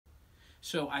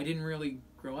So I didn't really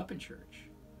grow up in church.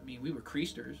 I mean, we were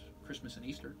Creasters, Christmas and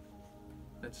Easter.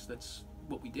 That's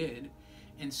what we did.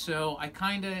 And so I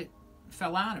kind of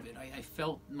fell out of it. I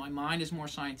felt my mind is more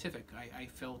scientific. I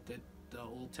felt that the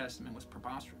Old Testament was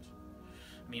preposterous.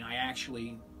 I mean, I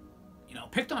actually,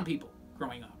 picked on people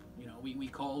growing up. We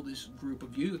called this group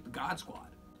of youth the God Squad.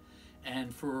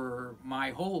 And for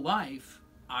my whole life,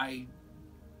 I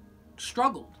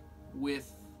struggled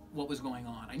with what was going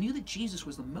on. I knew that Jesus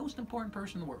was the most important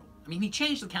person in the world. I mean, he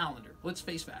changed the calendar. Let's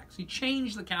face facts. He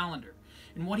changed the calendar.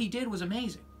 And what he did was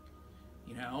amazing.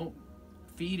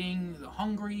 Feeding the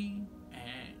hungry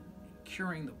and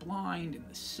curing the blind and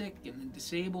the sick and the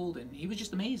disabled. And he was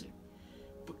just amazing.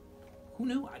 But who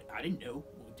knew? I didn't know.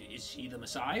 Is he the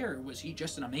Messiah, or was he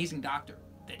just an amazing doctor?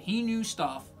 That he knew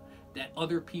stuff that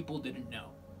other people didn't know.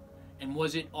 And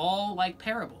was it all like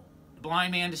parable? The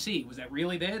blind man to see. Was that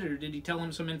really that? Or did he tell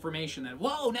him some information that,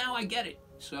 whoa, now I get it?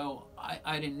 So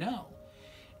I didn't know.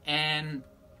 And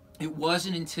it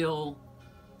wasn't until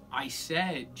I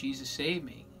said, Jesus saved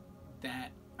me,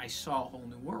 that I saw a whole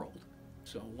new world.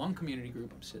 So one community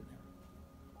group, I'm sitting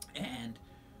there. And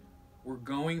we're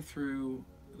going through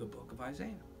the book of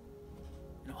Isaiah.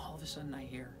 And all of a sudden I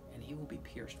hear, and he will be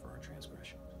pierced for our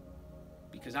transgressions.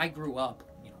 Because I grew up,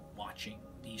 watching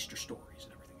the Easter stories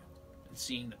and everything else, and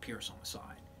seeing the pierce on the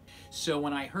side. So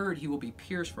when I heard he will be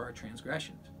pierced for our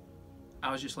transgressions,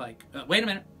 I was just like, wait a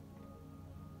minute.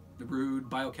 The rude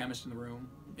biochemist in the room,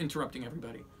 interrupting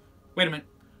everybody. Wait a minute.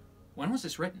 When was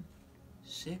this written?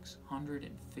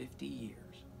 650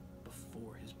 years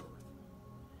before his birth.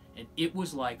 And it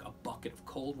was like a bucket of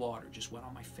cold water just went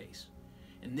on my face.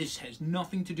 And this has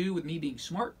nothing to do with me being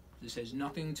smart. This has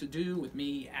nothing to do with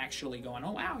me actually going,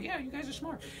 oh, wow, yeah, you guys are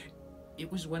smart.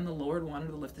 It was when the Lord wanted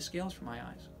to lift the scales from my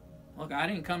eyes. Look, I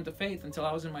didn't come to faith until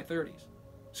I was in my 30s.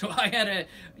 So I had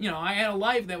a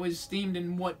life that was steamed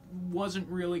in what wasn't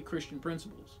really Christian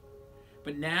principles.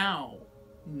 But now,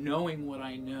 knowing what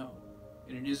I know,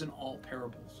 and it isn't all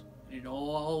parables, and it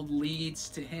all leads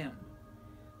to him,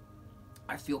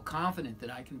 I feel confident that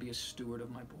I can be a steward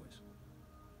of my boys.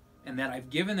 And that I've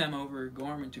given them over at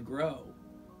Gorman to grow,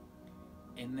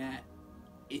 and that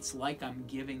it's like I'm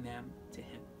giving them to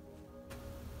him.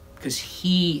 Because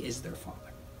he is their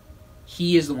father.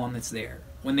 He is the one that's there.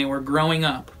 When they were growing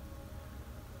up,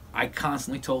 I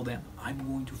constantly told them, I'm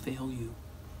going to fail you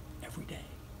every day.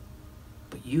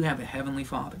 But you have a heavenly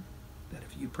Father that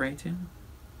if you pray to him,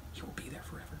 he will be there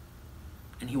forever.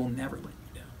 And he will never let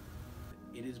you down.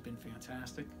 It has been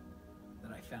fantastic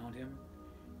that I found him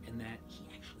and that he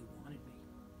actually wanted me.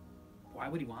 Why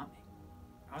would he want me?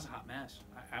 I was a hot mess.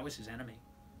 I was his enemy.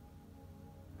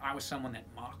 I was someone that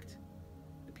mocked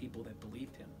the people that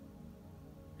believed him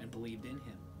and believed in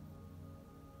him.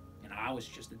 And I was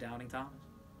just a doubting Thomas.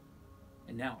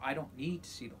 And now I don't need to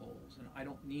see the holes, and I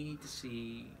don't need to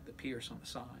see the pierce on the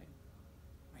side.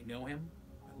 I know him.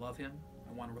 I love him.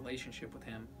 I want a relationship with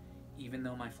him, even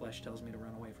though my flesh tells me to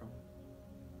run away from him.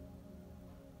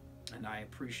 And I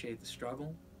appreciate the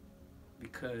struggle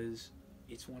because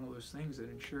it's one of those things that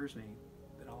ensures me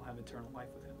that I'll have eternal life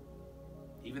with him.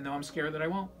 Even though I'm scared that I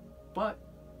won't. But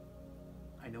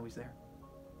I know he's there.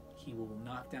 He will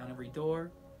knock down every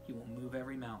door. He will move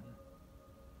every mountain.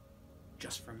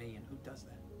 Just for me. And who does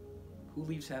that? Who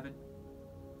leaves heaven?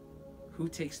 Who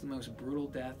takes the most brutal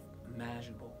death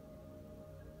imaginable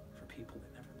for people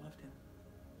that never loved him?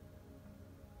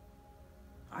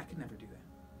 I could never do that.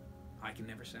 I can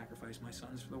never sacrifice my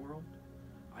sons for the world.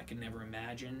 I can never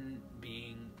imagine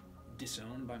being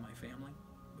disowned by my family,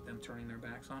 with them turning their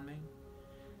backs on me.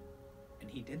 And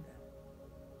he did that.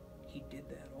 He did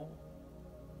that all.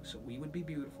 So we would be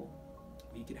beautiful.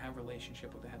 We could have a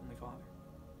relationship with the Heavenly Father.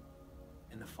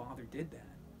 And the Father did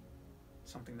that.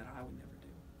 Something that I would never do.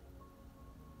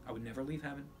 I would never leave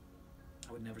heaven.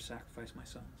 I would never sacrifice my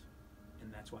sons.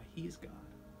 And that's why he is God.